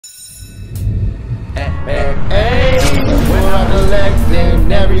We're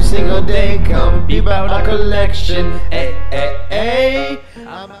collecting every single day. Come peep out our collection.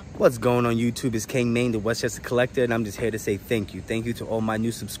 What's going on YouTube? It's King Maine, the Westchester Collector, and I'm just here to say thank you. Thank you to all my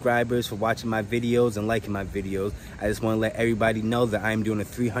new subscribers for watching my videos and liking my videos. I just want to let everybody know that I'm doing a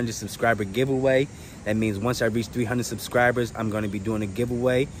 300 subscriber giveaway. That means once I reach 300 subscribers, I'm going to be doing a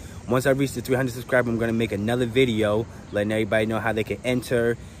giveaway. Once I reach the 300 subscribers, I'm going to make another video letting everybody know how they can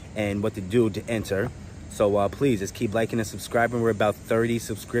enter and what to do to enter. So please just keep liking and subscribing. We're about 30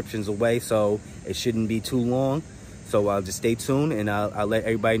 subscriptions away, so it shouldn't be too long. So just stay tuned, and I'll let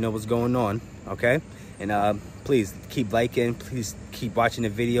everybody know what's going on, okay? And please keep liking, please keep watching the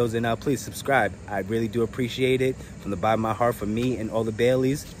videos, and please subscribe. I really do appreciate it from the bottom of my heart, for me and all the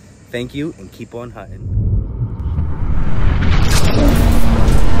Baileys. Thank you, and keep on hunting.